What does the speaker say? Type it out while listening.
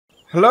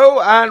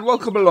Hello and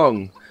welcome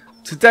along.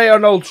 Today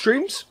on Old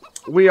Streams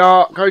we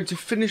are going to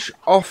finish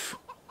off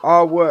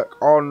our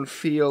work on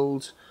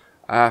field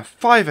 5,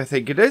 I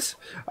think it is.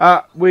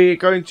 We're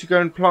going to go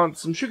and plant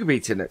some sugar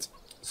beet in it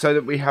so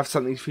that we have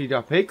something to feed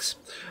our pigs.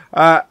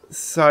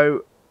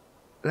 So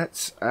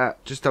let's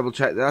just double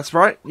check that's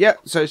right.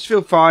 Yep, so it's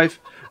field 5.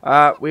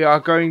 We are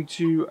going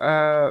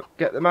to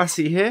get the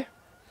massey here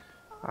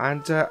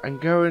and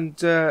go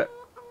and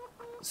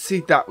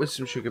seed that with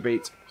some sugar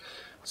beet.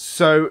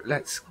 So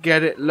let's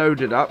get it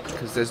loaded up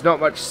because there's not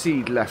much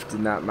seed left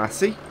in that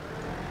massey.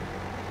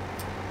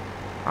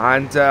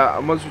 And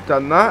once we've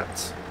done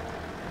that,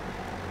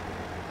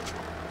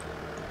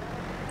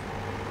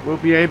 we'll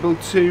be able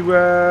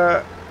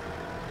to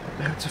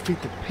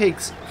feed the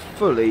pigs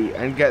fully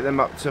and get them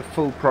up to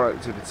full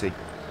productivity,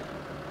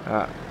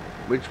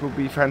 which will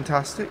be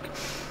fantastic.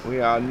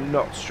 We are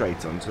not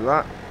straight onto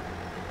that.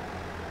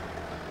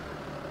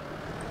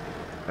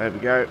 There we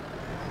go.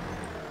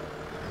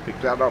 Pick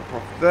that up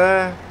off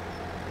there.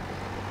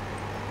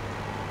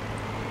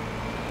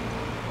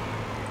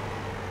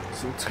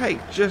 So we'll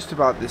take just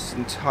about this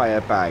entire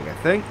bag, I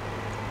think.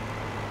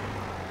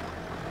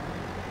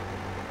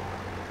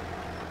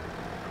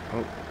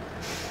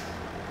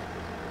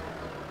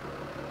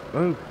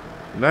 Oh,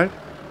 no.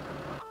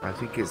 I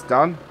think it's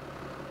done.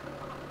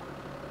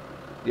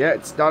 Yeah,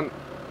 it's done.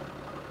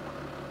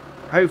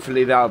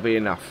 Hopefully that'll be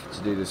enough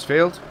to do this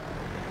field.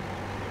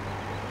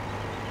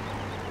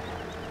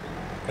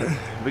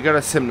 We got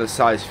a similar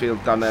size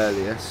field done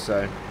earlier,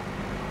 so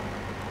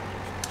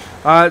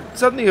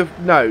something of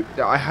note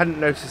that I hadn't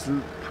noticed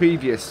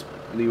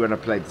previously when I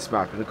played this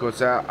map, and of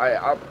course I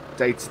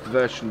updated the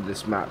version of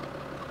this map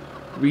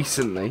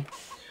recently,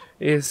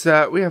 is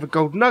we have a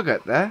gold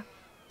nugget there.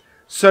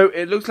 So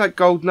it looks like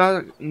gold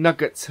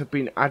nuggets have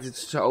been added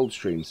to old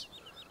streams.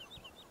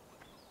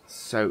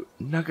 So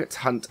nugget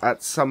hunt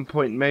at some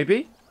point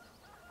maybe,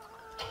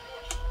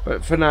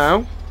 but for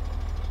now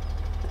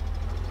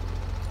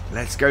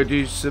let's go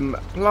do some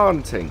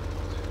planting.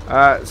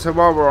 So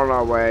while we're on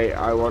our way,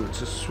 I want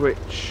to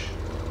switch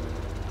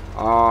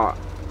our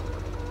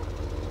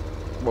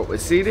what we're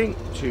seeding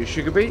to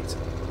sugar beet.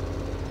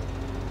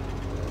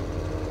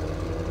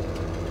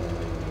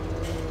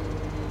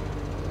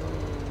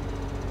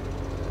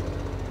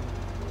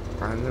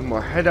 And then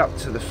we'll head up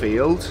to the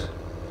field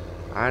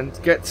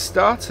and get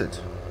started.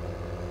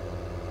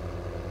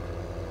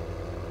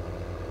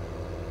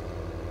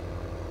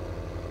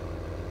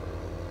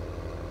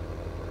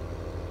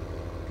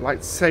 I'd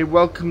like to say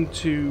welcome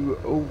to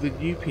all the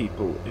new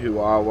people who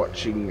are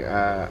watching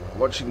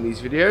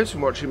these videos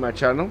and watching my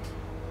channel.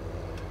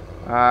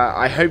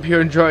 I hope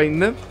you're enjoying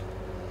them.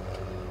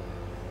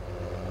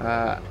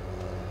 Yeah,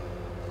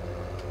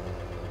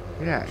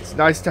 it's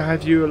nice to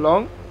have you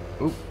along.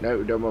 Oh, no,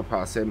 we don't want to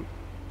pass him.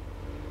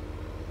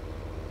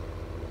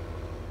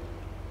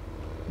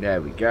 There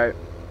we go.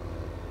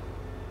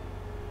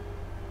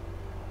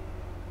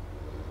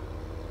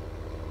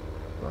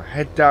 We'll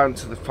head down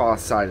to the far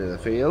side of the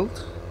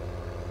field.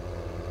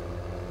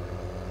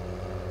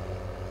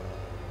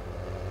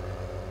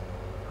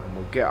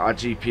 Get our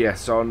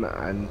GPS on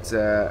and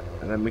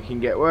then we can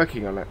get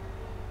working on it.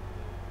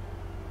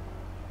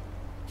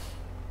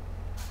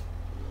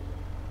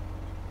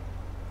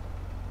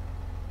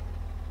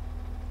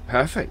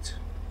 Perfect.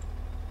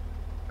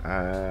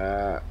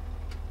 Right,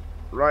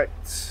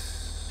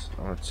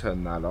 I'll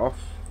turn that off,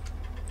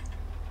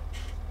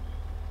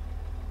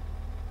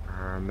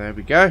 and there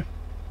we go.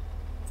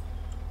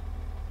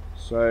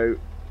 So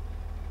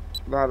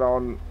that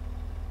on,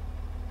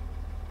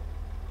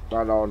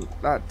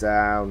 that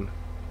down.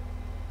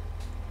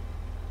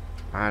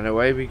 And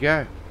away we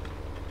go.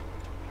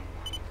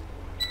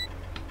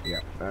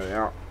 Yeah, there we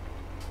are.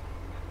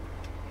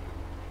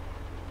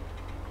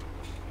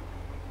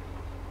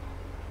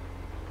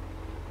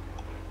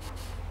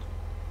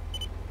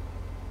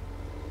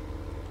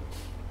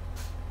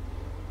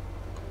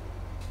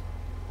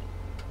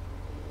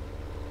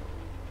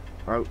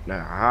 Oh,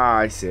 no. Ah,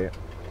 I see it.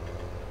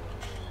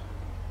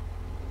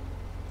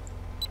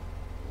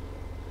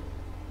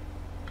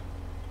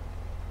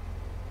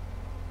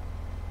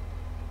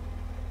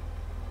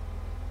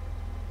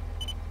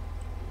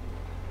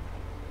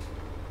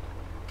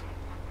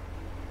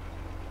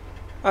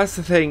 That's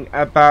the thing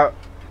about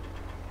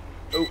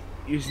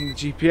using the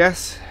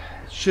GPS.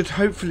 It should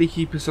hopefully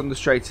keep us on the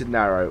straight and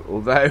narrow,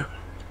 although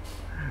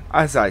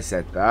as I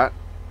said that,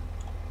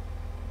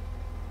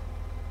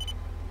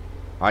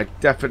 I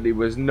definitely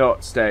was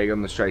not staying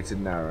on the straight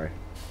and narrow.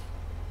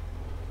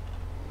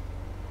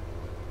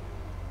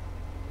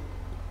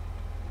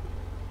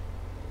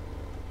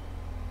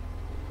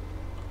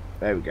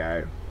 There we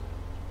go.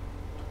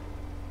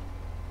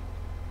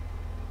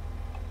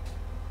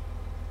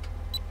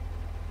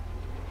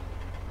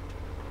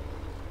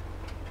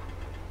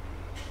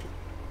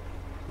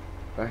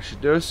 That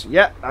should do us.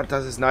 Yeah, that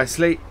does us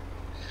nicely.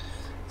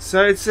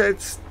 So it's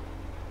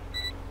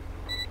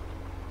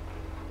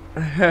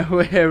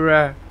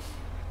we're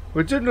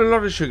doing a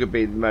lot of sugar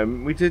beet at the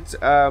moment. We did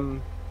I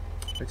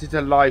did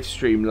a live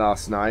stream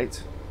last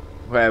night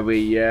where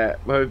we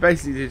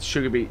basically did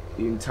Sugarbeet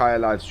the entire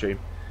live stream.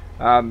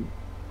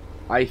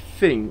 I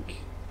think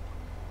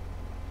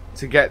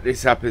to get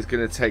this up is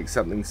going to take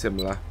something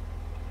similar.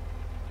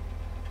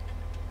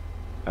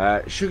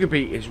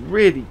 Sugarbeet is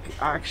really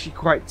actually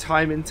quite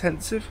time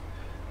intensive.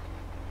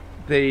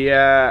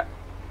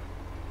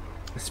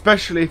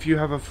 Especially if you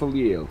have a full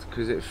yield,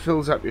 because it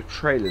fills up your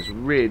trailers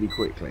really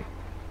quickly,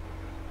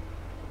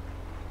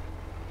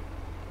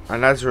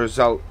 and as a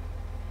result,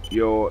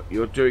 you're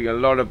doing a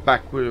lot of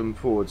backward and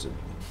forwards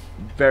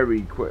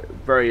very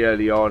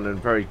early on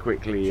and very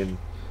quickly.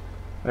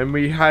 And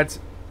we had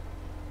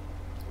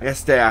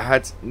yesterday, I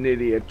had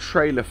nearly a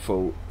trailer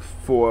full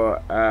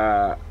for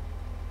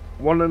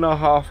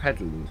 1.5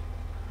 headland,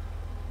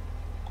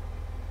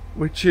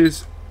 which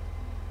is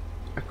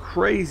a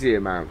crazy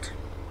amount.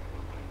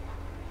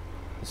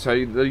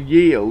 So the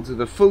yield,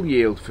 the full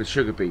yield for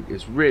Sugarbeet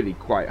is really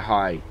quite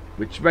high,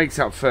 which makes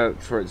up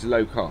for its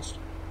low cost.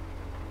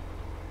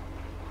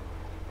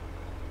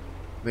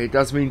 But it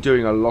does mean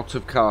doing a lot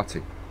of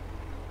carting.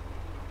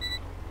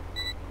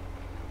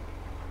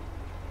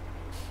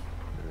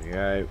 There we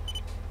go.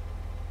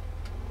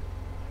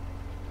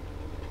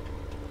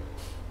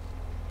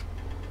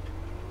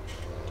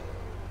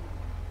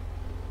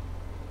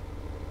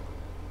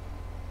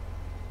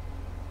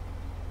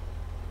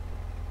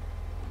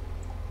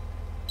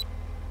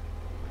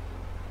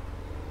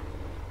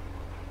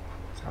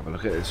 Have a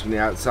look at this from the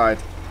outside.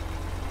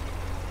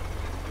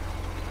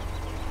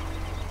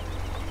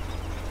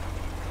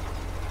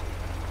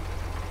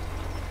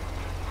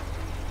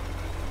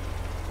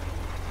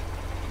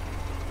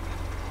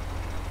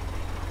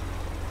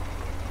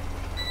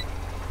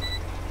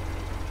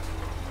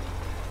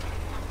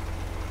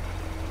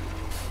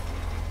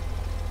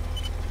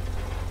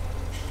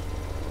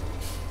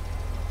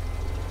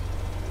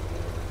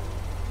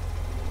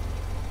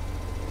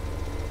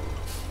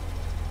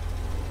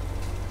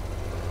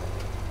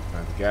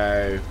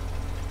 Go,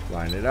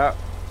 line it up.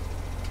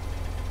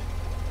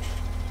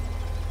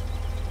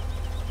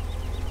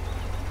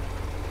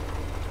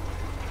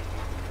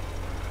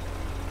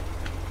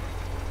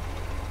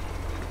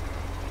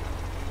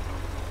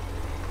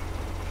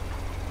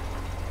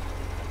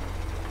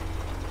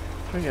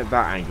 I don't get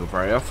that angle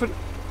very often.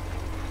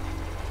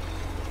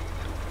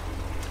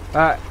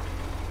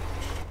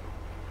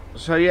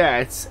 So yeah,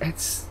 it's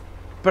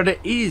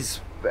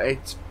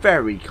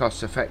very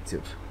cost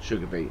effective,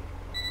 Sugarbeet.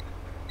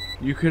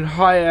 You can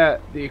hire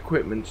the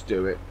equipment to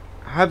do it,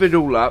 have it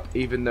all up,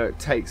 even though it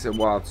takes a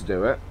while to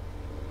do it,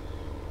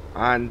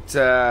 and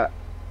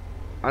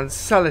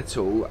sell it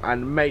all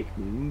and make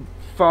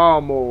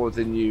far more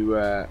than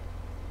you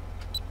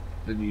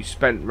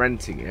spent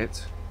renting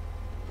it,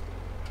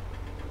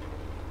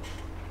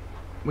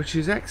 which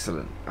is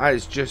excellent. That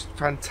is just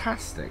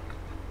fantastic.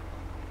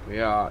 We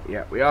are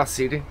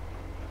seeding.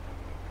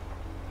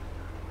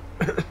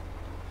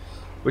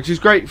 Which is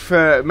great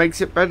makes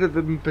it better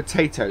than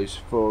potatoes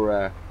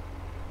for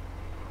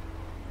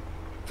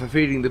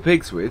feeding the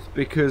pigs with,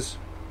 because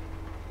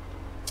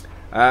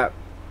the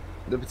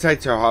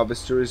potato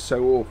harvester is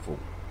so awful.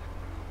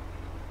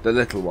 The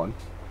little one.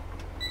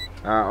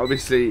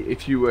 Obviously,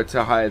 if you were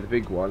to hire the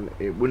big one,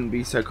 it wouldn't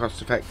be so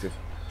cost effective.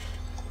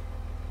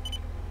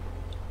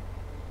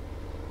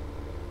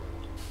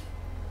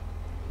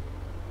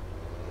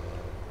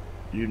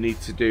 You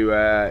need to do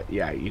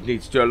you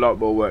need to do a lot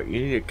more work. You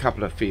need a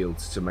couple of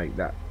fields to make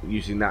that,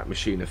 using that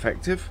machine,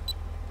 effective.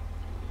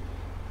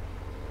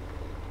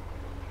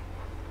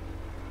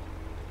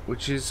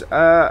 Which is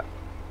the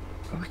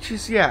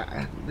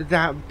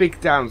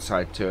big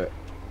downside to it.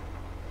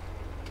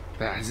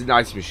 That has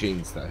nice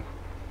machines though.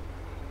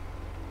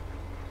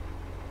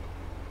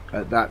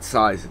 At that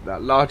size, at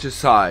that larger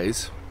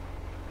size,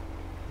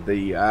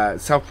 the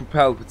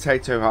self-propelled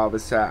potato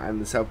harvester and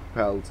the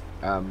self-propelled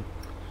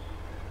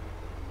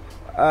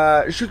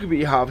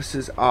Sugarbeet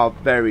harvesters are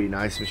very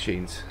nice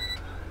machines.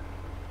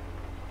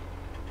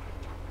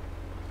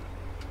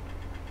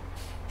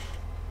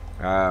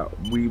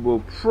 We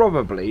will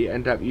probably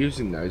end up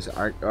using those,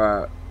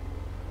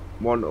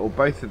 one or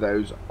both of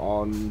those,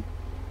 on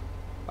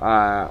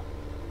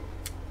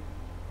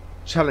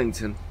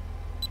Chellington,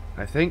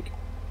 I think.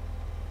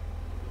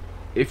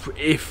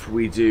 If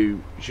we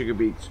do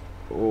Sugarbeet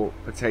or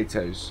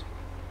potatoes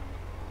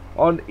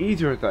on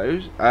either of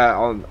those,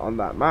 on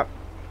that map.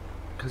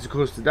 Because of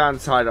course the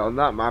downside on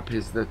that map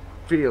is the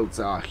fields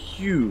are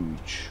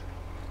huge,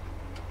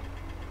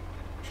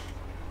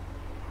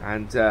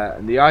 and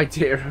the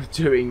idea of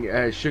doing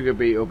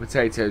Sugarbeet or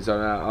potatoes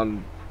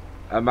on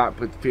a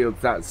map with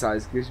fields that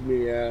size gives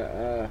me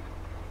a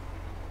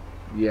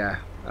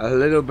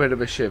little bit of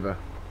a shiver.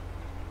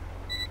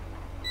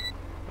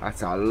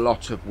 That's a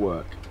lot of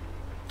work.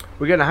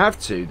 We're going to have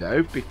to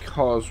though,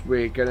 because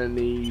we're going to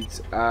need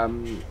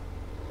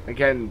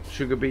again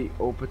Sugarbeet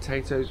or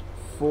potatoes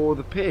for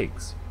the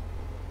pigs.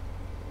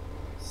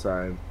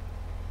 So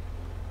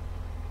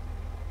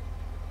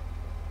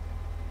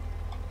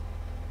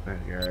there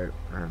we go,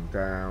 and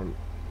down,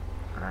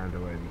 and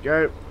away we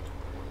go.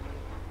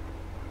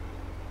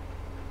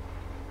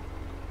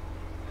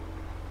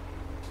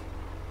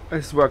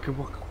 This is working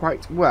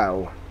quite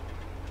well.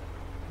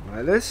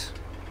 Like this.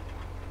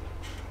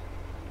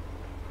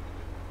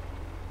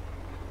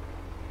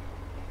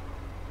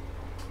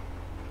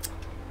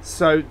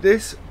 So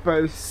this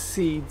both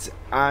seeds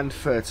and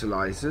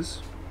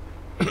fertilizers.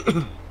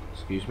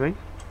 Excuse me.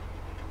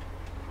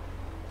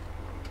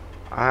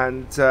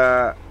 And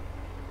so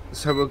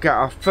we'll get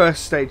our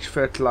first stage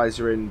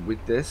fertilizer in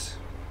with this.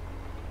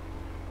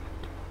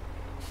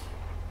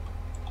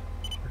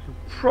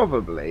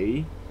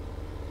 Probably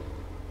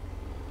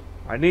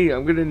I'm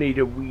going to need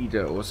a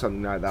weeder or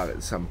something like that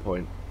at some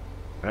point.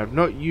 And I've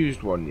not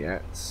used one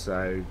yet,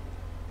 so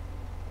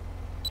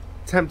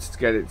tempted to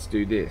get it to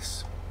do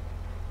this.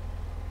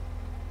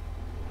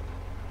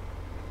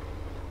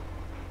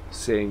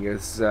 Seeing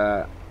as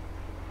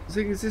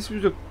this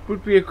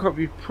would be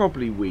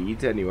probably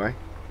weed anyway.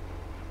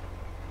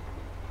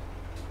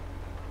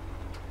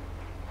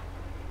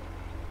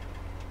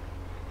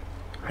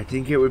 I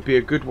think it would be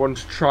a good one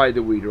to try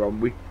the weeder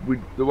on.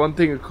 The one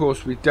thing, of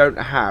course, we don't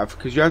have,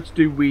 because you have to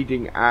do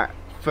weeding at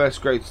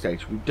first growth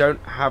stage. We don't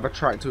have a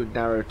tractor with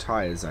narrow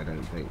tyres, I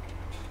don't think.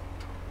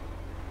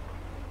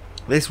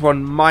 This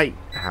one might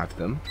have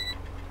them.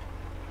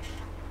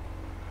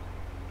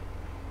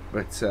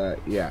 But,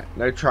 yeah,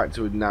 no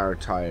tractor with narrow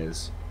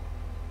tyres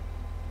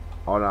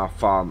on our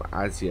farm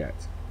as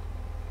yet.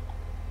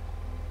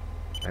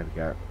 There we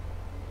go.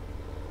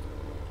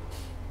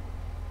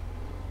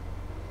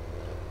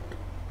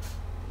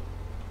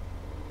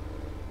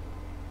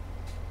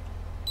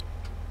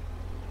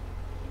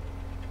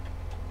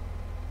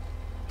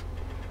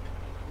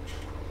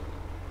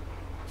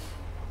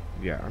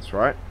 Yeah, that's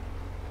right. I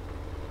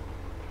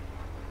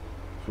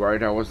was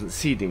worried I wasn't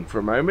seeding for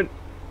a moment.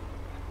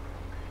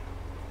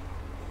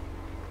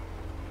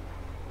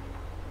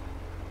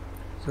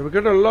 So we've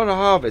got a lot of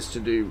harvest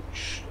to do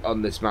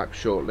on this map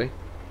shortly.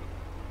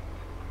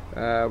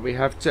 We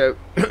have to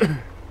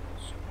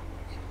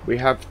we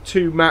have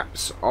two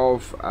maps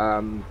of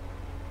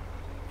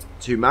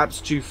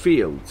two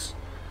fields.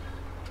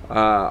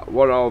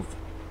 One of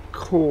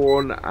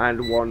corn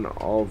and one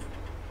of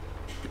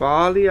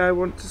barley, I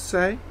want to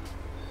say.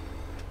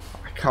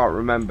 I can't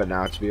remember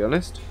now, to be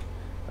honest.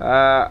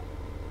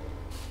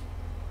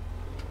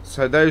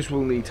 So those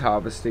will need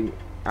harvesting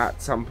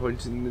at some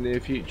point in the near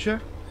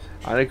future.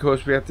 And of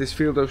course we have this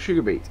field of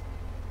sugar beet.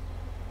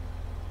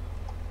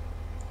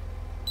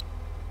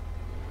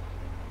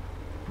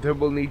 That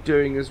will need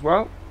doing as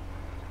well.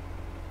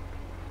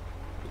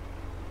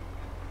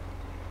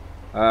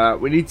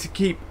 We need to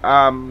keep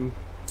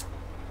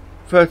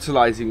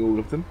fertilizing all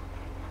of them.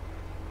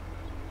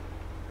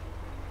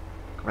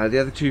 The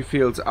other two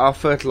fields are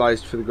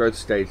fertilized for the growth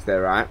stage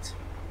they're at.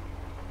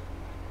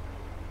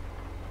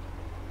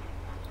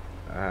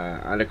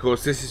 And of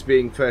course this is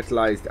being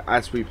fertilized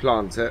as we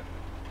plant it.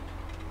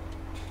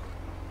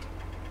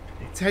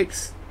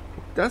 It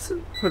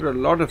doesn't put a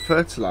lot of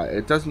fertilizer.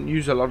 It doesn't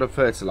use a lot of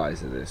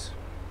fertilizer, this.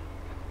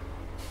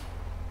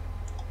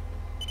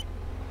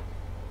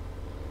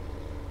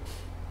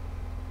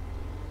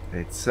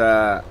 It's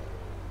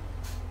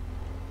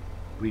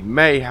we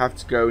may have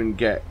to go and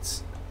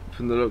get,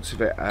 from the looks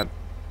of it,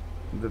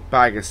 the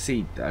bag of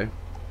seed though,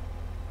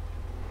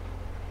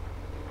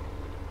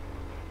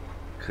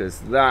 because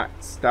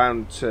that's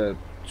down to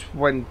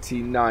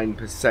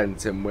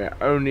 29% and we're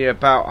only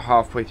about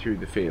halfway through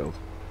the field.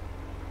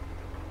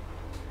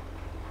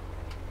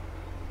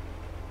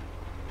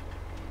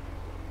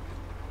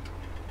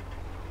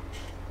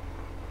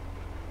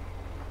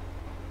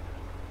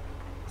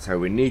 So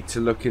we need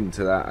to look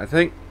into that, I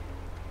think.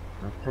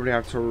 I'll probably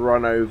have to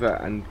run over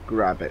and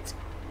grab it.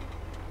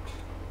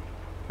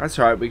 That's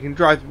right, we can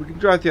drive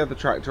the other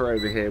tractor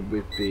over here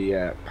with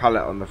the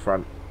pallet on the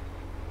front.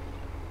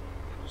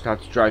 Just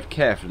have to drive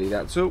carefully,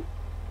 that's all.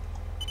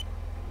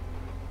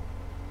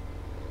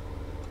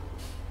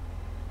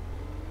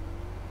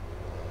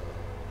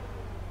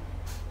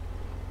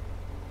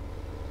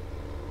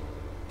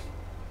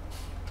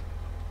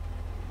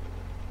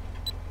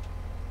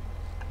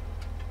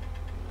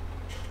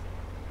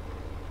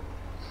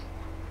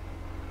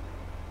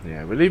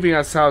 Yeah, we're leaving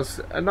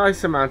ourselves a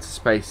nice amount of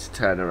space to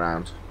turn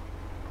around.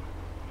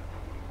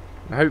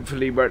 And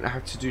hopefully won't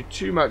have to do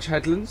too much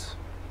headlands.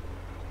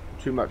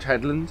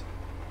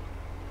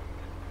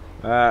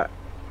 But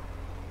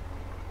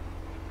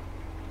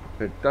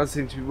it does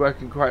seem to be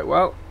working quite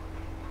well.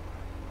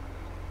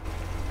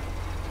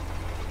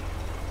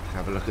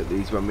 Have a look at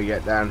these when we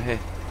get down here.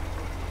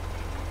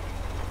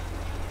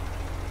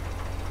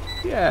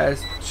 Yeah,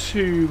 there's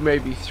 2,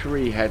 maybe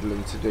 3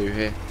 headlands to do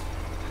here.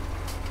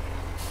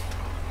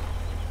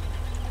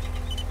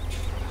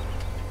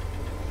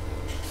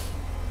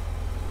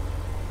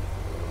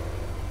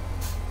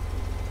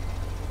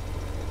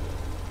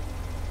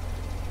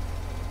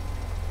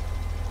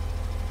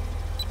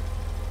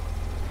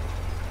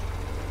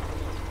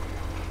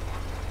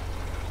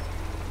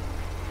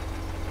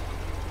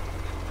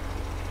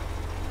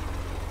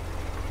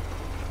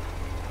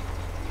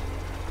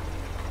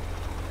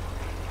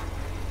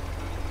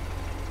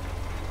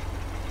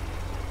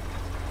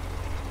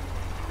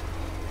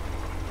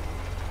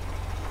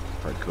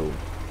 Quite cool.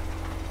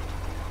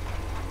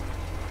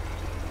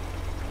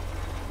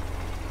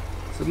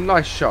 Some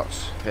nice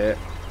shots here.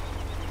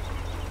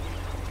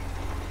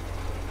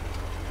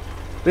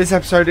 This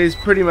episode is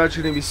pretty much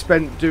going to be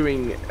spent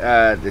doing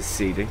this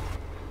seeding.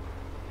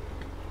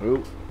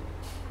 Oh,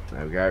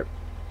 there we go.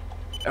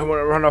 I want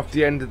to run off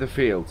the end of the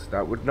field.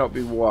 That would not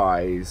be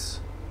wise.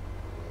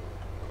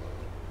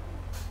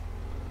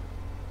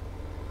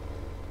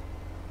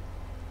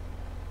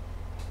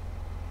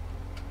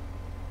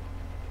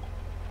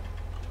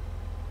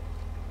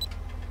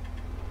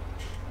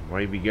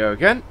 Away we go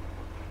again.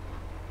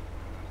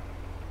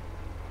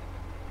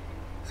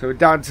 So we're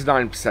down to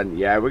 9%.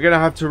 Yeah, we're going to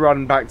have to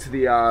run back to the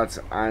yard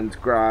and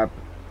grab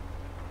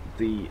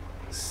the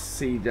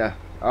seeder.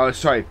 Oh,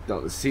 sorry,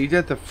 not the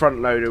seeder. The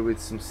front loader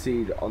with some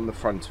seed on the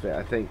front of it.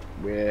 I think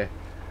we're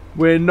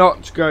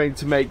not going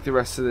to make the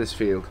rest of this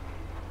field.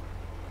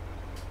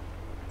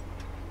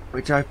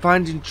 Which I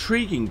find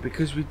intriguing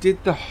because we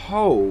did the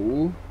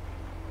whole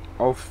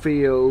of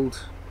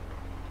field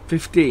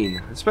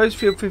 15. I suppose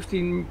field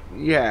 15,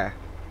 yeah,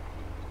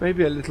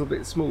 maybe a little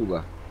bit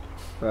smaller,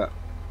 but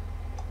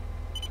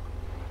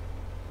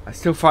I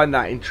still find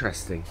that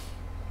interesting.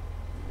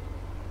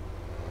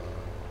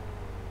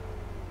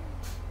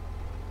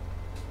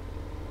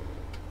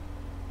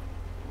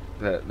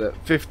 The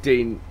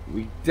 15,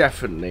 we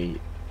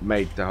definitely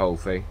made the whole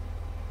thing,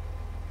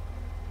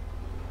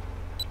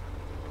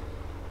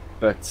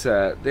 but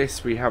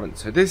this we haven't.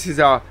 So this is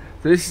our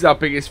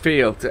biggest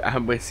field,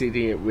 and we're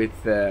seeding it with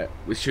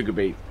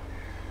Sugarbeet.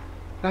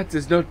 That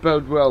does not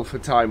bode well for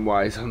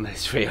time-wise on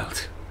this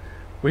field.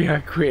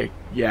 We're going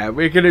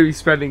to be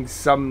spending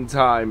some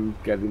time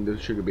getting the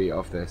Sugarbeet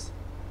off this,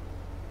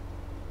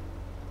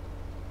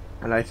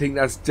 and I think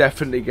that's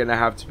definitely going to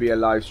have to be a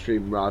live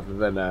stream rather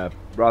than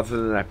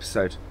an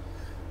episode.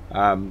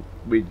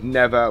 We'll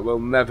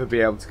never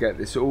be able to get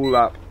this all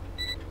up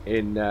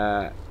in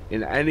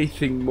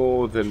anything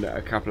more than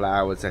a couple of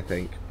hours, I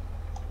think.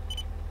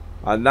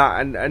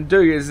 And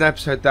doing it as an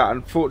episode, that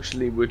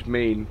unfortunately would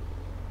mean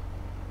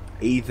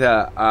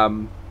either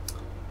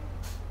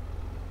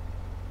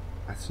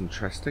that's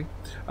interesting.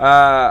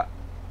 That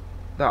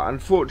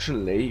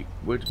unfortunately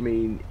would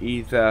mean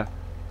either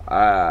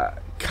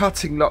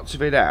cutting lots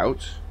of it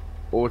out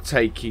or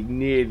taking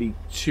nearly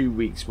 2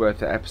 weeks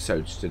worth of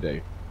episodes to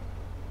do.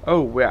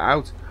 Oh, we're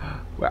out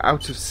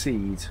of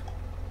seed.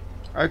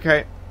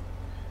 Okay,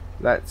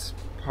 let's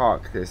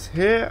park this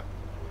here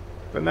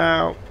for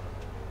now.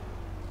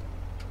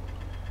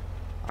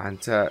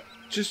 And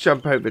just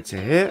jump over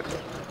to here.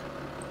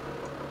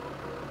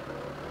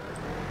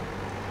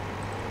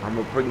 And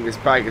we'll bring this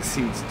bag of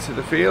seeds to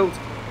the field.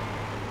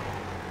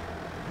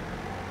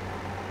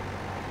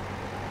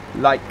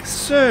 Like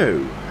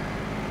so.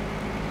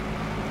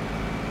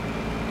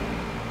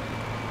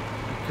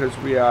 Because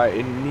we are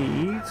in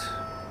need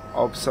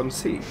of some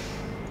seed.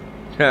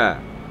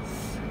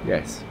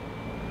 Yes.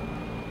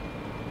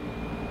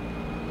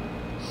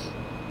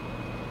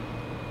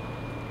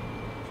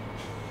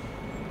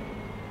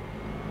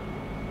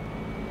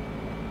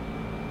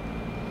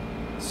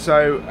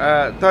 So,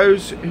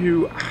 those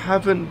who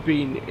haven't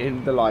been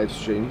in the live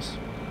streams,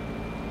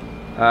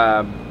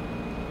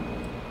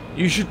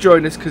 you should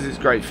join us because it's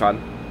great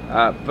fun.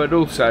 But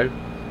also,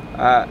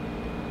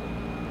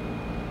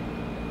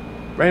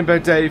 Rainbow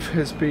Dave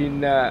has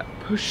been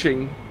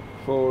pushing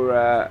for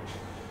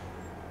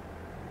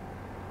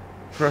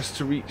us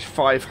to reach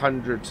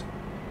 500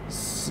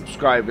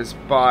 subscribers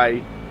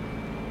by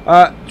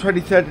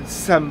 23rd of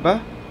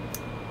December,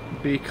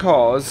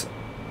 because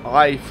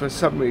I, for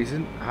some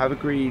reason, have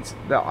agreed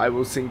that I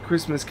will sing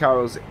Christmas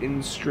carols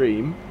in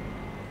stream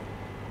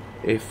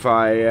if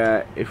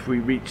we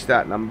reach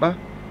that number.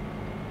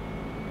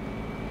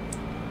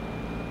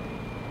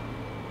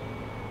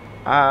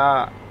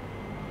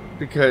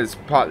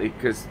 Partly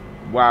because,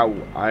 wow,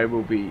 I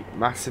will be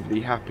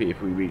massively happy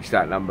if we reach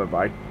that number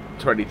by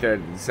 23rd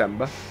of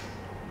December.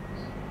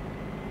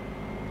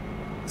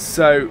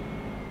 So,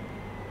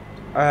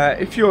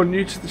 if you're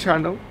new to the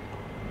channel,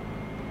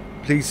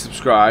 please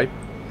subscribe.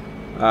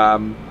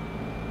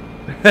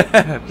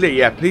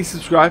 Please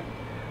subscribe.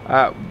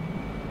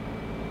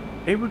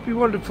 It would be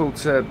wonderful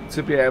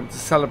to be able to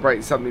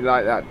celebrate something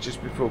like that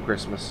just before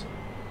Christmas.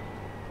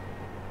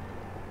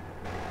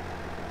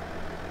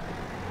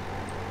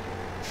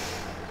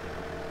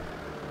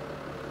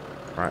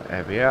 Right,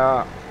 there we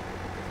are.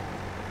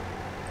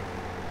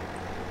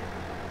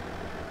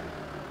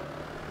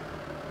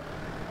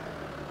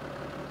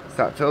 Is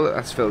that filled it?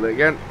 That's filled it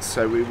again.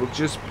 So we will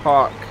just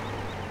park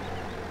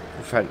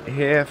the Fendt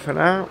here for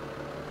now.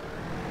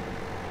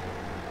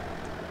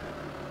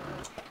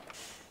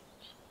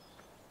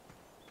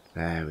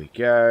 There we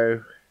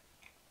go.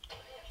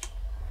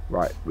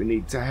 Right, we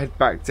need to head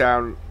back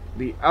down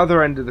the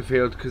other end of the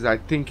field because I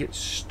think it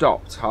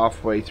stopped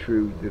halfway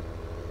through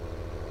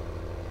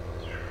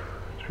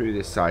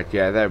this side.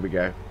 Yeah, there we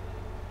go.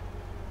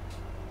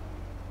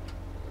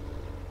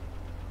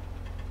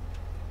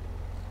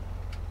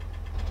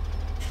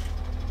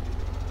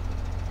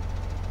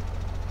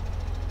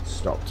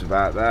 Stopped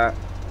about that.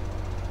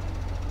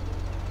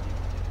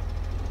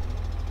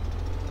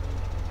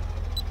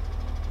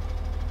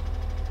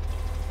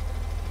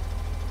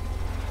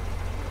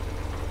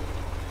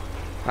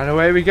 And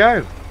away we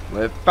go.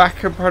 We're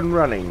back up and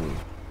running.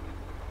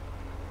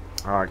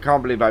 Oh, I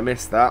can't believe I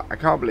missed that. I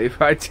can't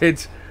believe I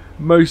did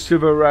most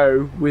of a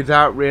row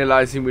without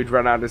realising we'd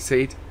run out of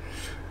seed.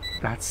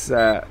 That's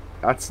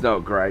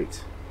not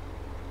great.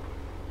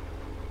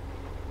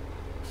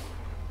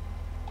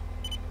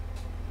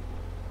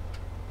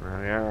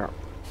 Yeah.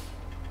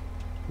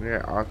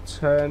 Yeah, I'll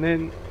turn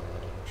in.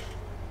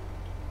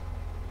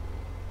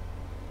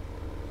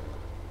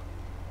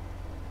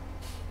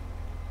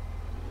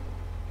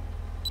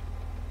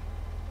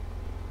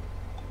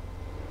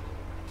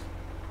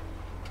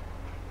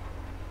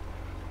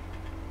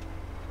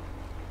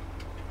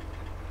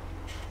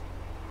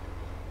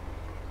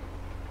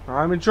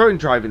 I'm enjoying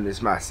driving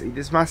this Massey.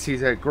 This Massey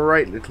is a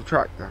great little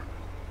tractor.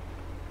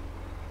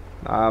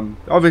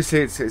 Obviously,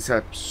 it's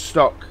a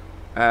stock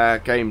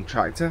game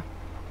tractor.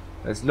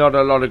 There's not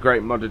a lot of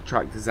great modded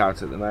tractors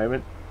out at the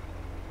moment.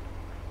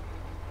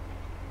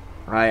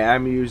 I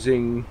am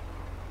using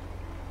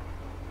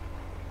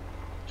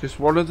just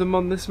one of them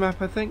on this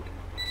map, I think,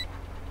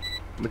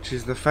 which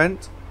is the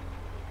Fendt.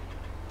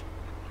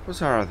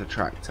 What's our other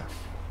tractor?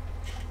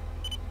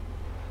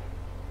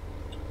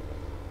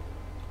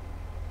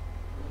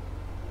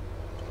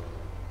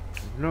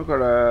 We've not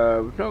got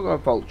a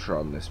Vulture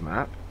on this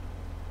map.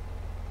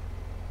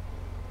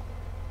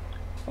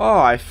 Oh,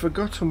 I've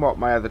forgotten what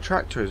my other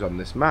tractor is on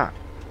this map.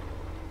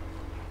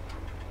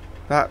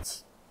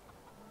 That's...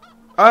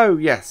 Oh,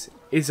 yes,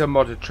 is a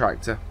modded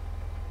tractor.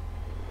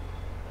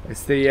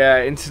 It's the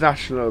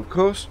International, of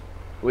course,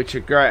 which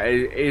is a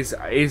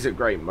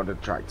great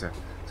modded tractor.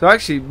 So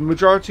actually,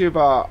 majority of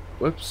our...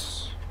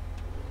 Whoops.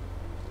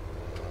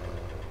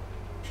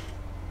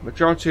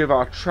 Majority of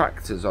our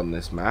tractors on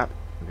this map...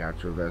 We're going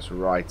to reverse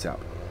right up,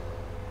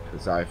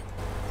 because I've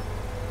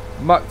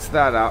mucked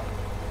that up.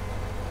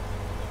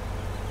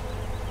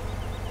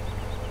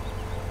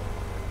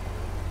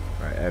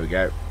 Right, there we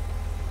go.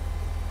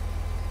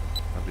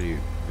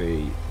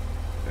 WV,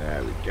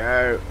 there we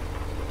go.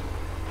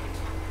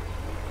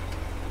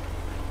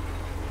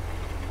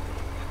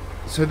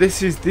 So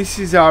this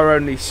is our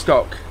only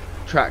stock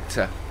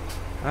tractor.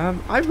 I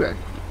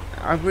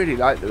really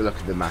like the look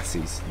of the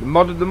Masseys. The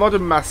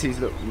modern Masseys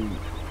look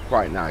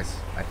quite nice,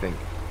 I think.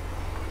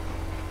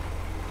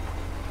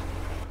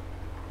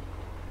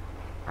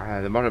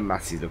 The modern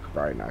Masseys look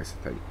very nice,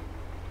 I think.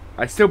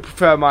 I still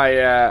prefer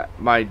my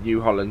my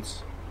New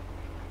Hollands,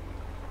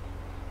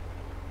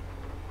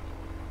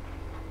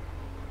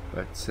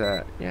 but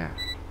yeah,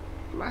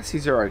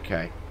 Masseys are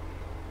okay.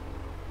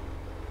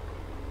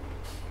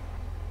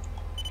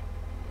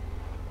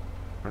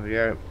 There we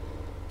go.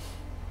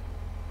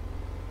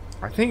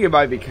 I think it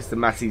might be because the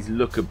Masseys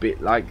look a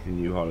bit like the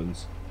New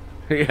Hollands.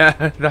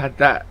 Yeah,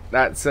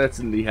 that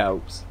certainly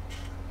helps.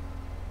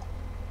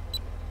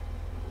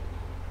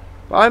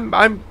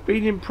 I'm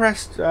being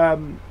impressed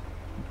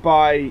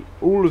by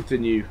all of the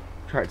new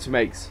tractor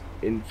makes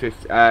in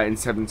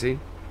 17.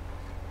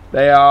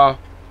 They are...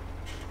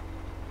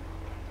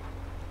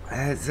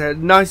 There's a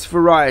nice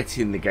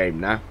variety in the game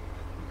now.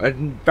 A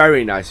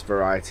very nice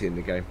variety in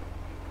the game.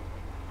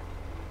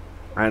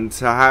 And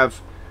to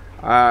have...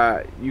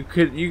 you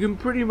can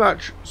pretty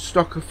much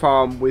stock a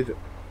farm with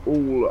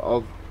all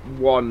of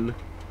one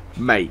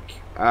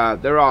make.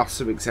 There are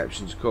some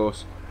exceptions, of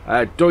course.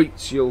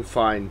 Deutz you'll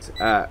find...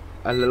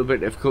 a little bit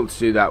difficult to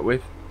do that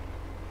with,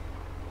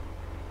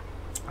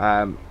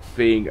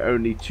 being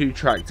only 2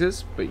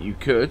 tractors, but you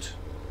could.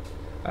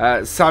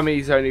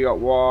 Sammy's only got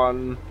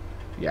 1.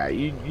 Yeah,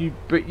 you'd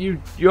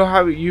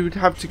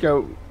have to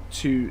go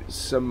to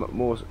some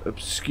more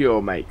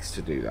obscure makes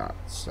to do that.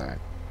 So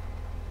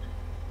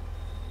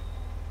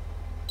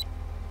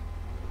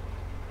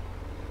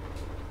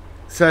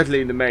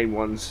certainly the main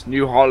ones: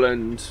 New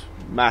Holland,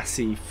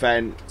 Massey,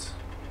 Fendt,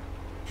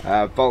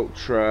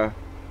 Vulture.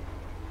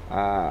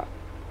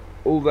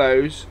 All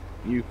those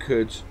you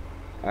could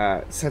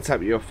set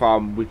up your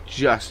farm with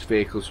just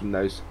vehicles from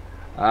those.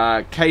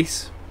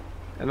 Case,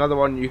 another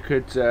one you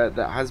could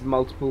that has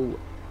multiple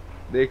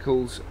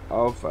vehicles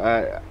of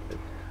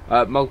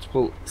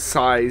multiple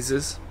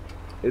sizes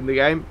in the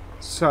game.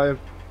 So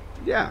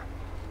yeah,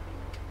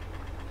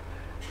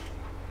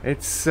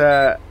 it's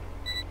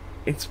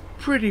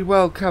pretty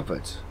well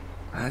covered.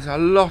 There's a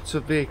lot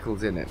of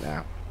vehicles in it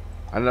now,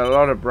 and a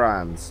lot of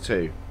brands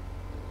too.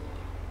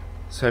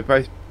 So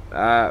both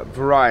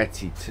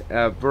variety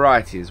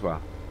as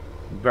well.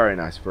 Very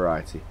nice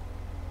variety.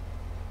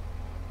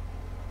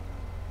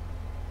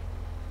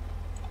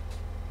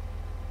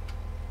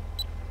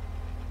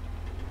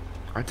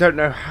 I don't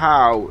know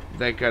how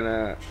they're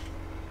gonna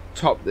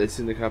top this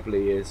in a couple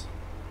of years.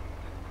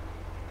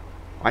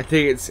 I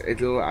think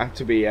it'll have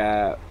to be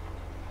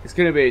it's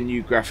gonna be a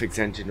new graphics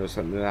engine or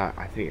something like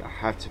that. I think it'll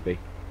have to be.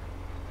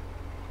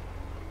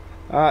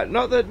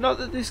 Not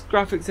that this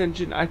graphics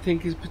engine, I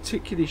think, is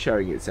particularly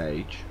showing its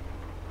age.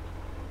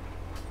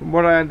 From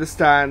what I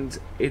understand,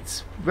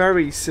 it's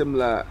very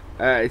similar.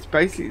 It's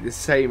basically the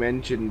same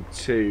engine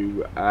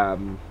to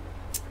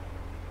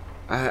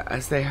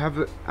as they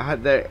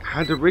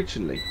had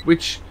originally,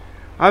 which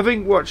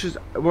Having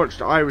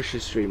watched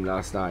Irish's stream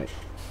last night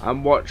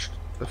and watched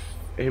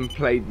him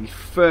play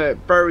the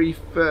very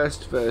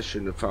first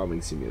version of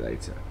Farming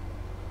Simulator,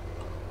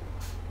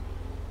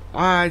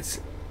 it's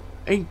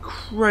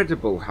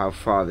incredible how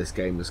far this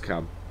game has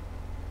come.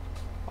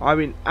 I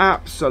mean,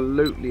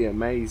 absolutely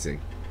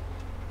amazing.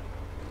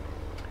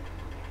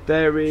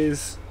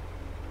 It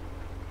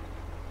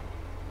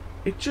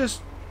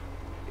just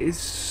is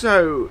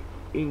so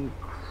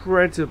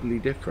incredibly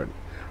different.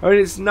 I mean,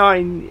 it's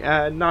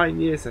 9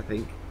 years, I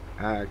think,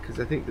 because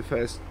I think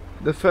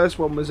the first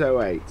one was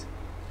 08.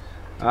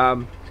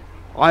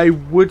 I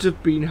would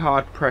have been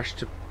hard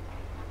pressed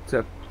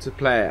to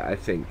play it, I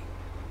think,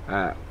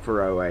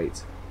 for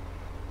 08.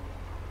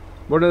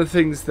 One of the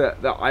things that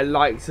I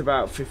liked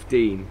about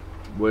 15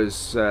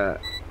 was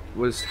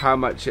how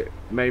much it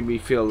made me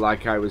feel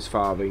like I was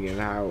farming, and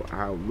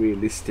how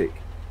realistic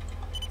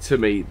to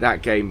me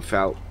that game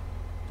felt.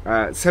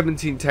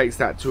 17 takes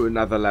that to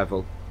another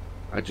level.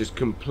 It just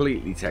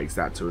completely takes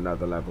that to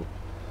another level.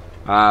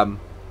 But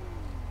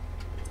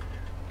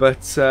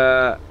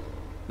the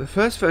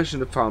first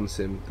version of Farm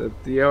Sim,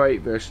 the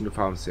 08 version of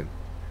Farm Sim,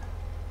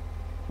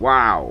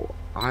 wow,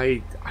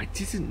 I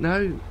didn't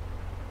know.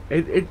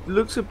 It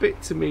looks a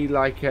bit to me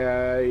like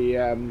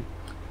a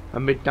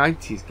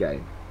mid-90s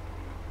game.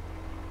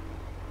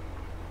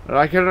 And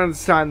I can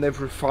understand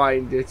they've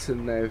refined it,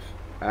 and they've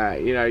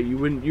you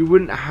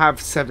wouldn't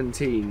have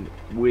 17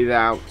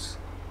 without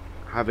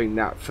having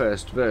that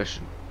first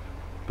version,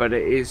 but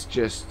it is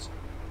just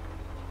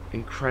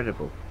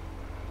incredible.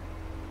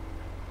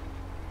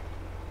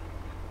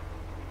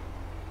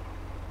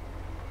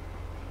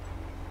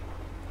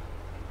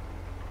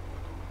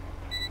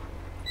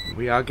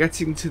 We are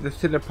getting to the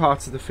thinner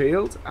part of the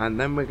field, and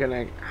then we're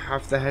going to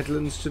have the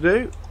headlands to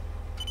do.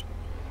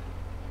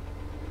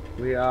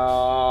 We're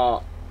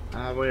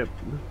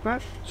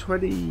about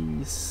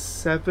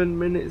 27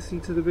 minutes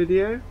into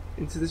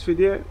this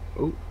video.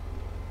 Oh,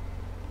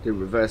 didn't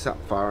reverse up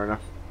far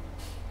enough.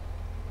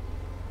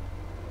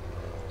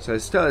 So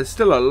there's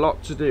still a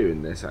lot to do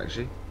in this,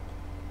 actually.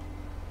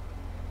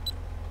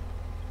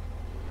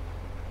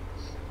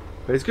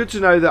 But it's good to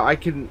know that I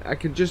can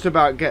just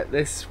about get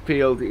this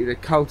field either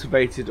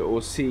cultivated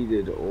or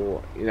seeded,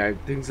 or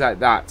things like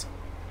that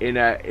in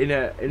a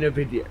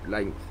video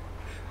length.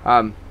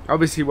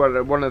 Obviously,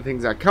 one of the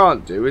things I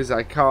can't do is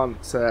I can't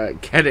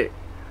get it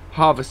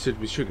harvested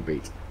with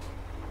Sugarbeet,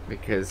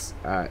 because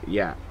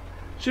yeah,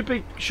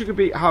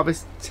 Sugarbeet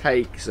harvest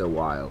takes a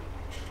while,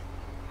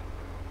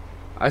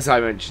 as I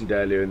mentioned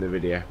earlier in the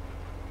video.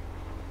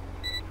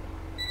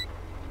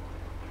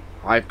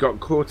 I've got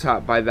caught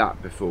up by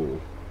that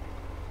before.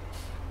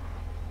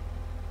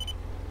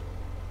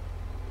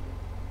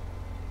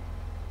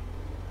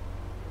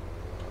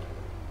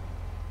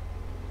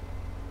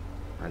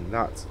 And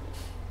that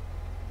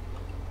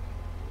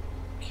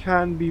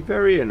can be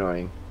very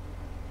annoying.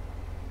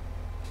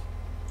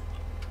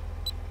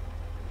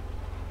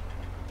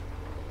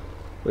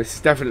 This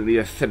is definitely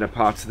a thinner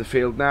part of the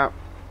field now.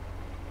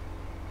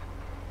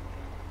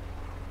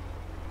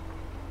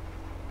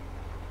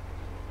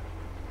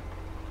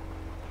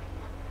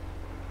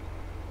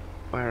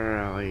 Where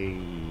are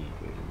we?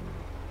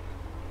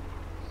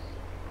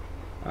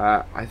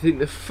 I think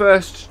the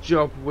first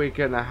job we're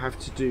gonna have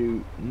to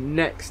do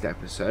next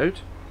episode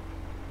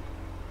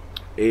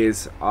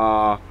is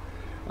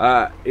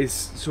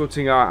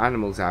sorting our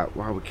animals out.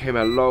 Wow, we came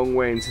a long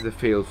way into the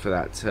field for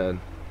that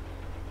turn.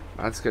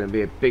 That's going to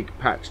be a big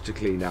patch to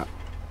clean up.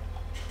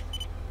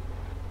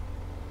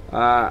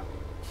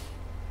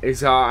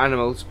 Is our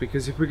animals,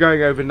 because if we're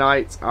going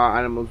overnight, our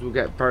animals will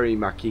get very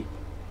mucky.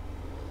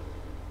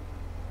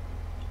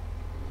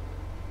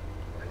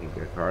 I didn't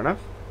go far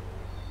enough.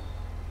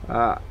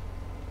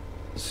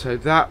 So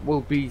that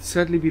will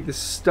certainly be the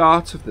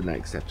start of the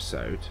next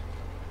episode.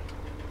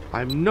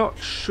 I'm not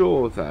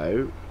sure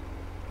though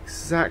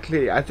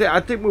exactly. I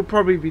think we'll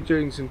probably be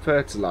doing some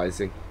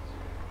fertilizing,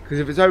 because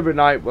if it's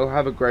overnight, we'll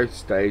have a growth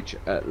stage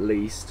at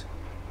least,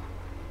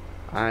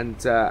 and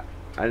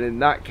in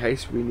that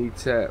case, we'll need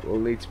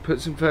to put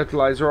some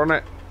fertilizer on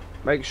it,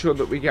 make sure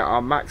that we get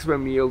our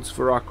maximum yields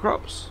for our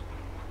crops,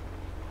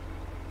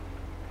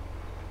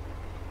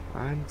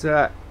 and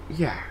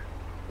yeah,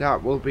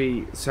 that will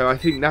be. So I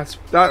think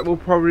that will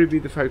probably be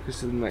the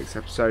focus of the next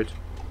episode.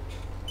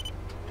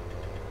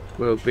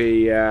 Will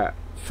be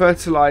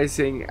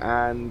fertilizing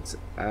and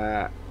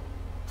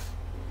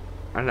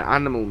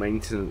animal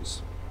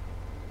maintenance.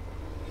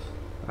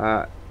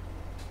 But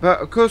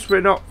of course,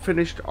 we're not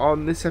finished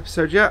on this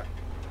episode yet.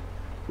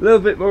 A little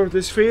bit more of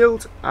this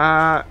field,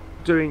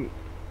 getting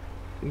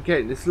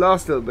this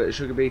last little bit of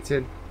Sugarbeet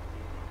in.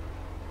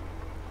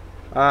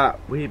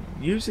 We're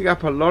using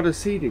up a lot of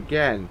seed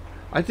again.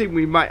 I think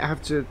we might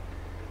have to.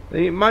 I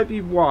think it might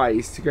be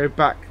wise to go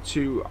back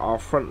to our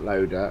front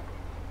loader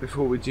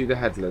before we do the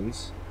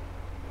headlands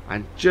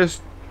and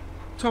just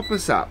top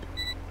us up,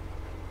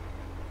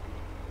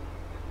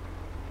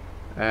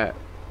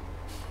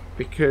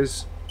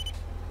 because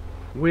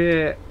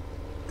we're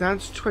down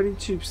to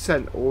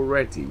 22%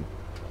 already.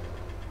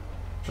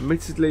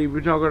 Admittedly,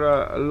 we've not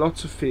got a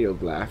lot of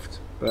field left,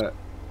 but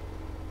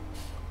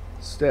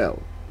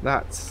still,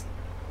 that's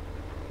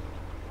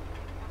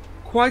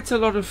quite a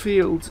lot of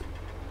field,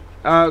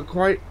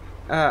 quite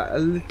a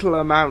little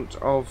amount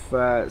of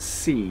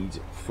seed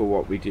for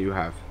what we do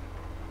have.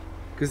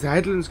 Because the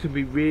headlands can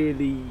be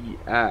really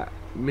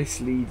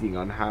misleading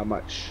on how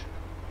much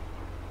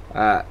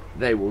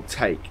they will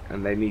take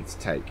and they need to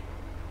take.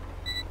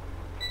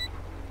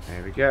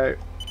 There we go.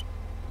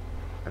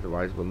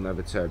 Otherwise we'll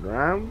never turn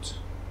around.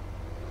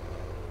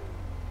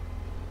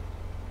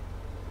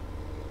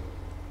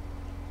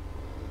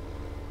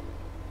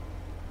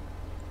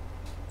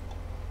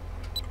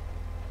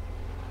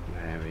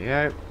 There we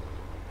go.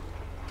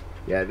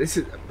 Yeah, this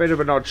is a bit of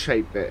an odd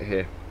shape bit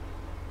here.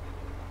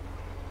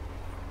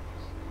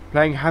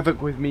 Playing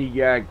havoc with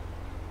me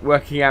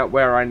working out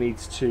where I need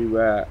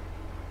to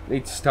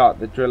start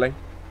the drilling.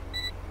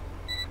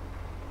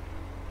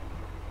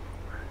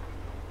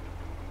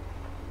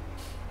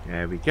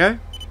 There we go.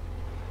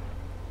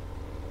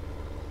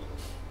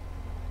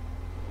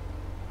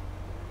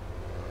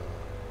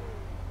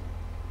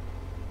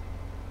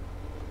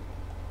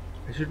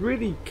 I should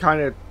really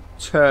kind of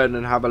turn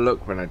and have a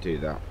look when I do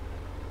that.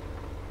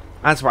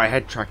 That's why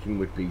head tracking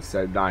would be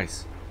so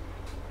nice.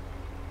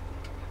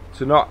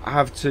 To not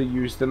have to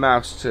use the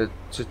mouse to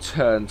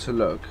turn to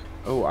look.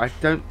 Oh, I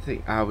don't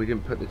think... Oh, we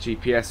didn't put the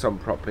GPS on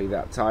properly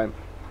that time.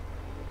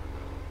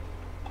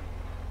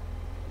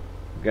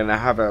 I'm going to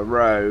have a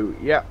row.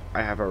 Yep,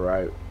 I have a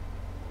row.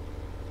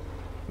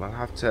 I'll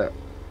have to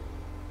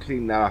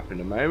clean that up in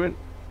a moment.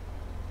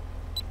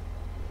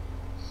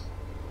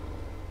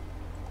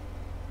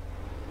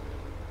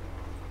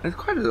 There's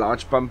quite a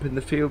large bump in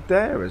the field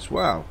there as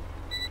well.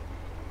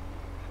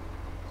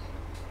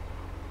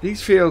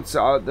 These fields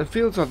are... The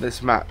fields on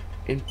this map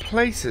in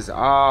places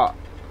are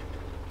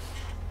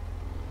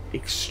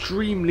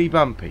extremely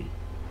bumpy.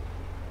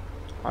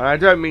 And I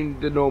don't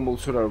mean the normal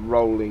sort of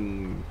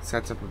rolling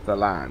setup of the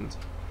land.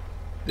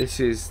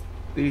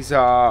 These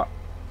are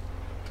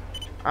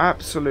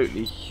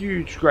absolutely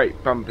huge,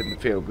 great bump in the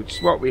field, which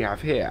is what we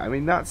have here. I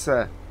mean, that's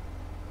a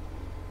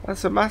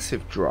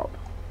massive drop.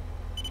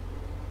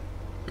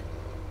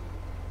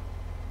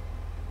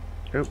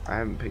 Oh, I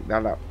haven't picked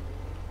that up.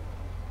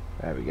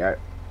 There we go.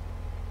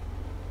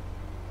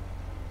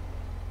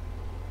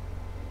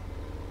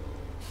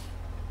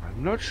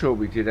 I'm not sure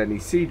we did any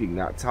seeding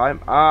that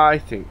time.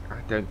 I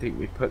don't think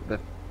we put the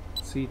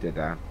seeder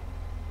down.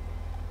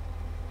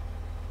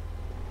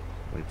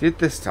 We did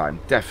this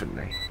time,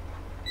 definitely.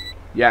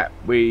 Yeah,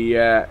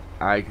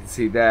 I can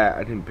see there,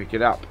 I didn't pick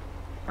it up.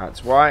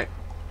 That's why.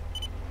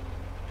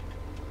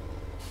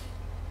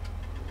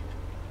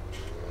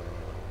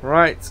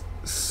 Right,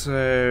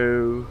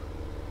 so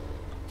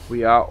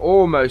we are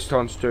almost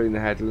on to doing the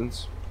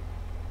headlands.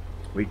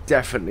 We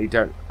definitely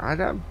don't... I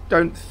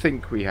don't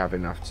think we have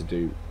enough to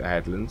do the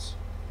headlands.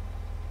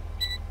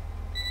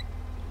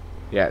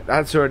 Yeah,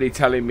 that's already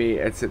telling me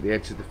it's at the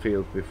edge of the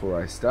field before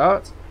I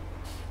start.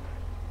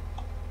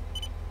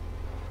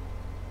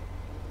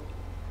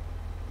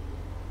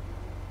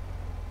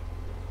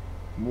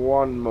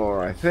 One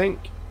more, I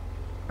think.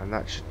 And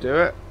that should do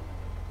it.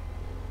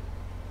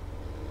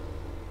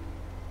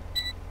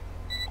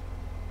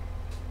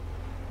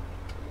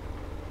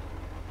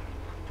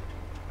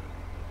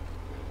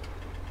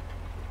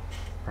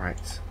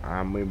 Right,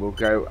 and we will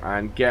go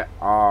and get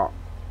our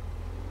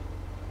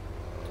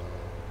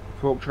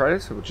fork trailer.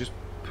 So we'll just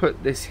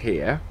put this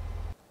here.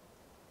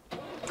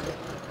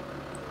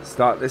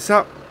 Start this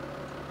up.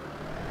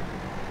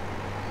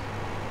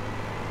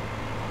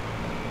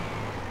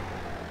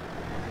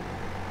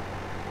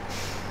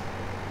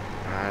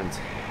 And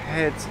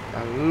head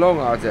along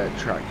our dirt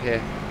track here.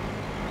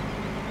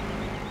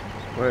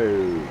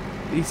 Whoa,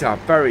 these are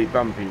very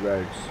bumpy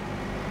roads.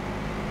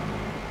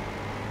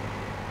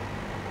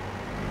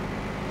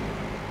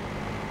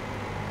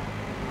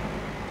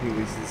 I think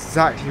this is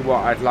exactly what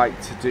I'd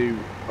like to do,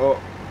 or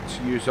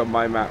to use on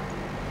my map,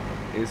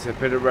 is a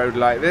bit of road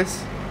like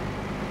this.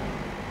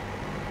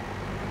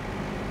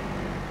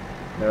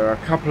 There are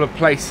a couple of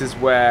places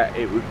where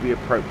it would be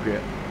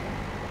appropriate.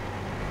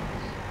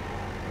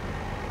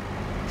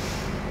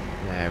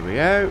 There we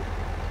go.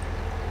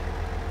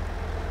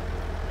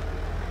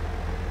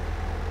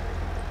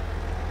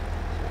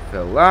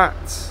 Fill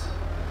that.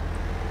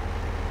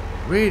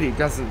 Really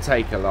doesn't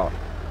take a lot.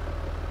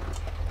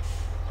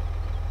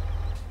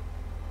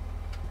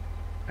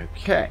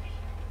 Okay.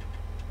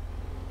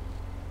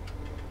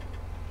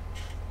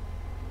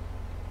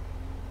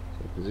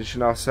 So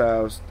position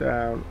ourselves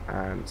down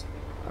and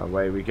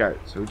away we go.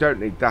 So we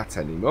don't need that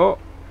anymore.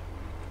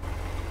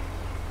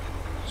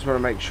 Just want to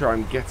make sure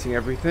I'm getting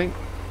everything.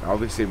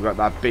 Obviously we've got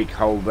that big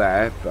hole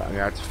there, but I'm going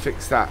to have to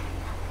fix that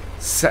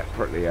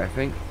separately, I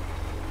think.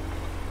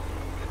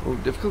 Oh,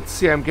 difficult to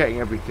see I'm getting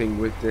everything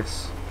with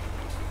this.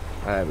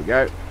 There we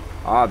go.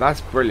 Ah,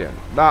 that's brilliant.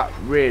 That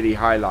really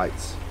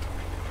highlights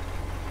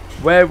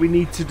where we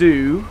need to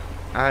do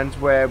and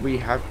where we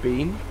have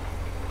been.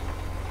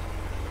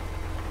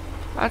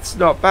 That's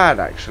not bad,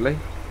 actually.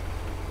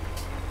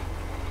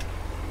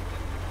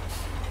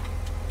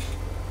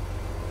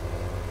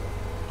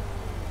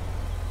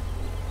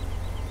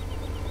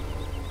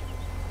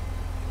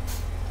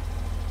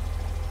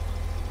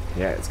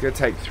 Yeah, it's going to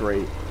take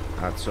 3.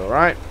 That's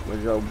alright.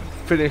 We're going to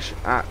finish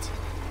at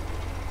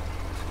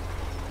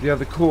the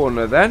other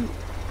corner then.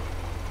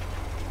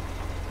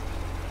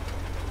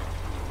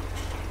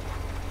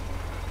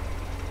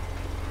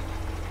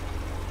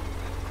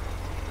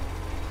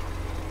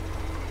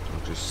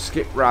 We'll just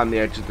skip round the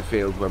edge of the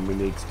field when we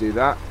need to do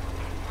that.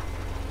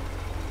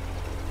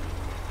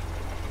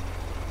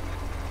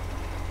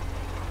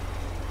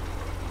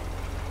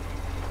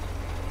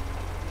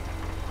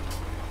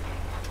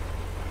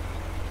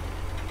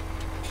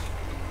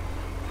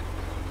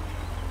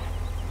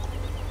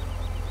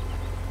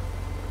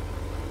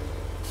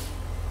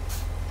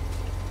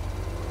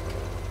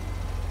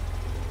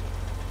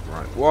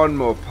 One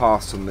more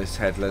pass on this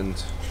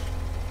headland.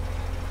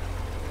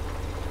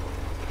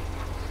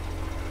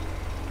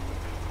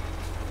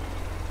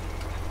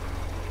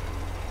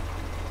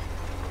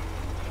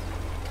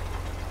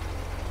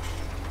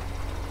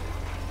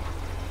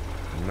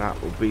 And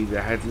that will be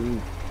the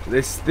headland.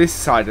 This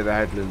side of the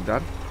headland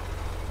done.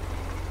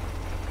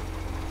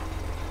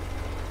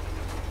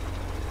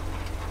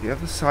 The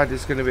other side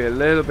is going to be a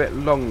little bit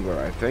longer,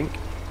 I think.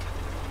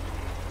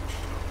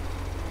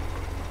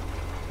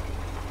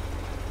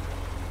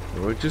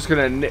 We're just going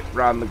to nip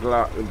round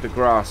the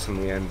grass on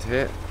the end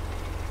here.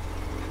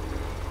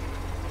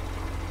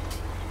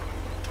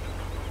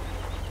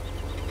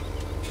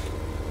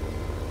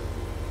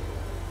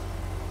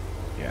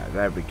 Yeah,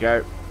 there we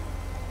go.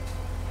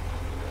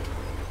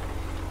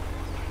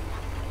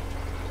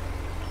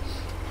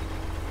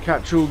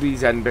 Catch all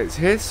these end bits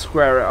here,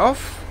 square it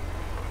off.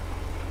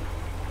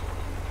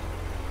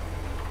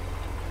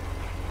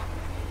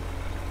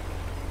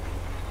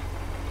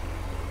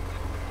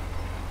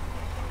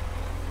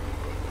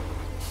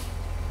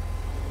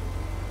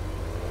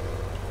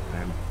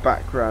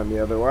 Back round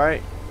the other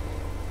way.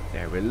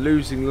 Yeah, we're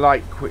losing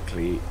light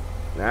quickly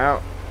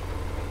now.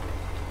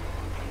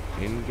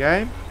 In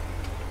game.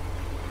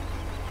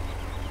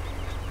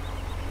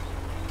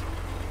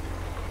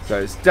 So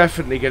it's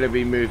definitely going to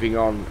be moving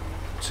on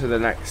to the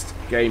next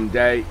game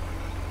day.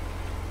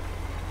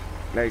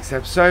 Next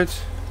episode.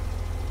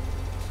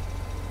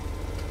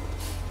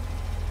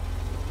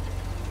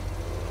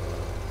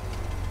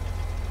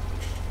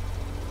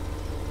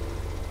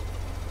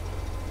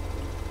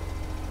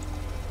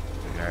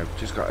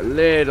 Just got a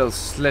little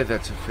slither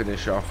to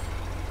finish off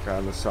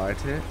down the side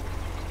here.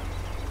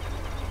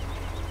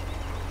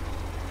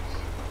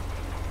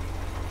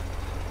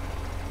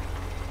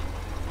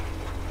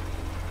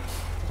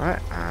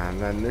 Right, and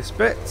then this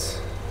bit.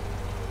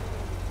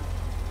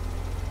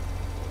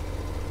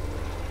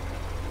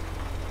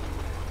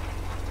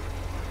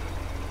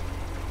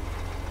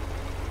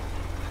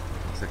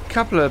 There's a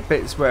couple of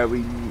bits where we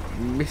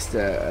missed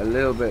a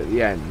little bit at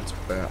the end,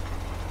 but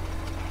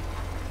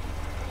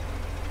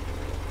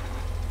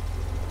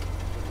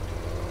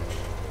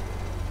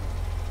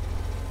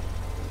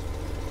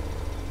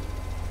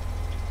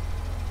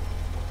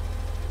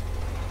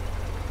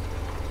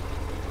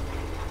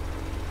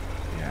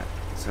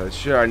so there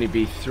should only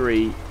be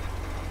 3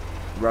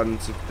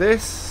 runs of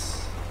this.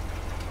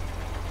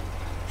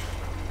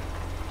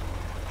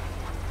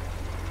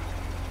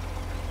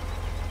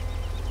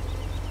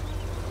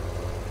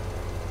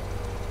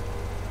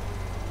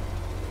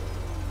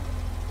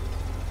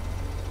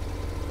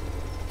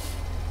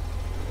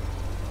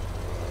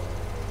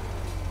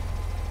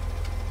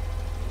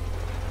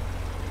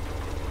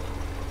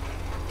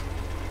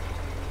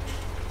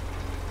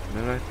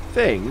 And I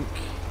think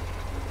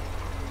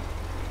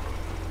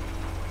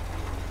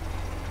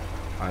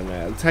I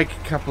know, it'll take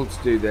a couple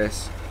to do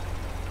this,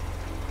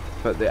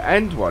 but the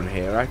end one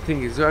here I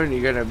think is only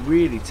going to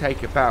really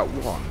take about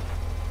 1.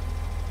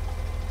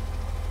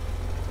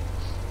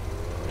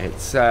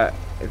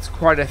 It's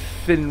quite a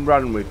thin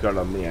run we've got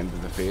on the end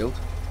of the field.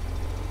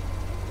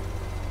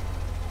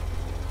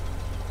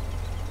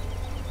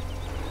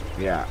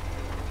 Yeah.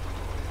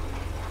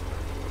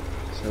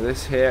 So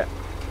this here,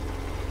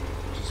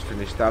 just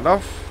finish that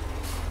off.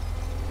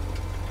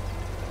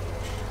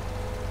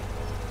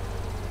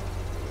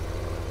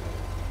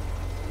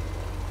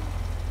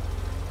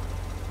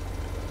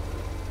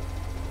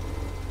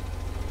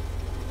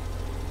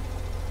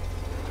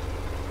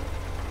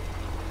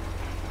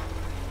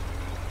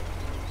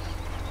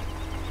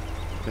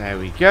 There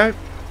we go.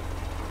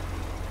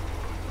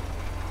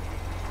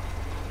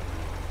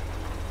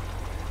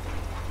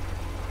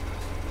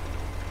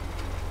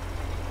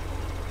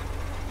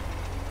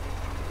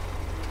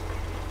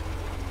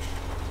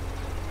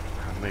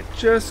 And we're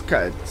just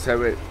cut,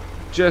 so it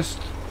just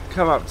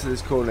come up to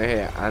this corner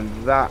here,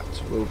 and that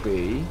will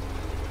be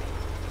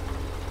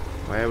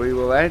where we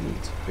will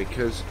end,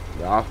 because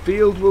our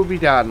field will be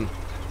done.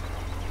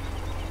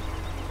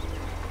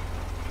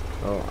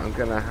 Oh, I'm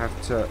gonna have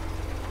to.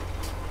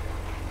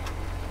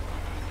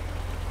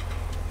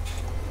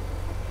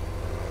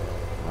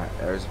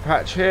 There's a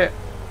patch here.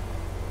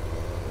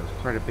 There's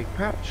quite a big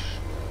patch.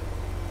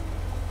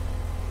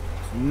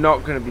 It's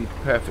not going to be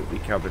perfectly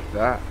covered,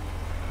 that.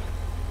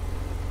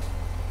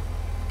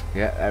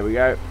 Yeah, there we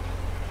go.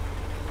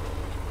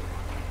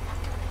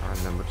 And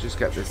And then we'll just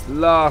get this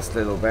last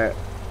little bit.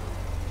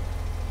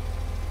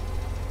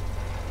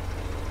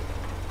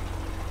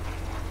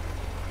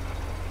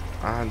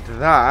 And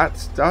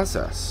that does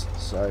us.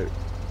 So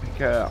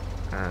pick it up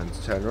and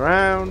turn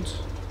around.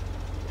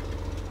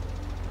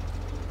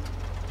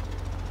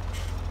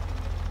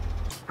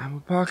 And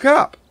we'll park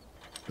up.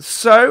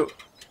 So,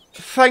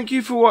 thank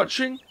you for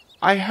watching.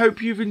 I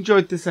hope you've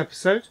enjoyed this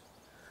episode.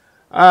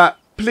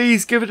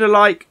 Please give it a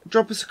like,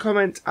 drop us a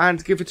comment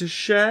and give it a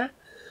share.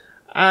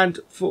 And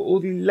for all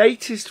the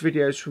latest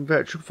videos from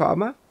Virtual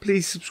Farmer,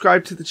 please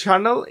subscribe to the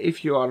channel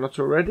if you are not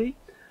already.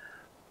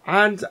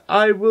 And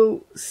I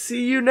will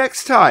see you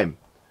next time.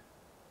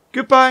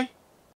 Goodbye.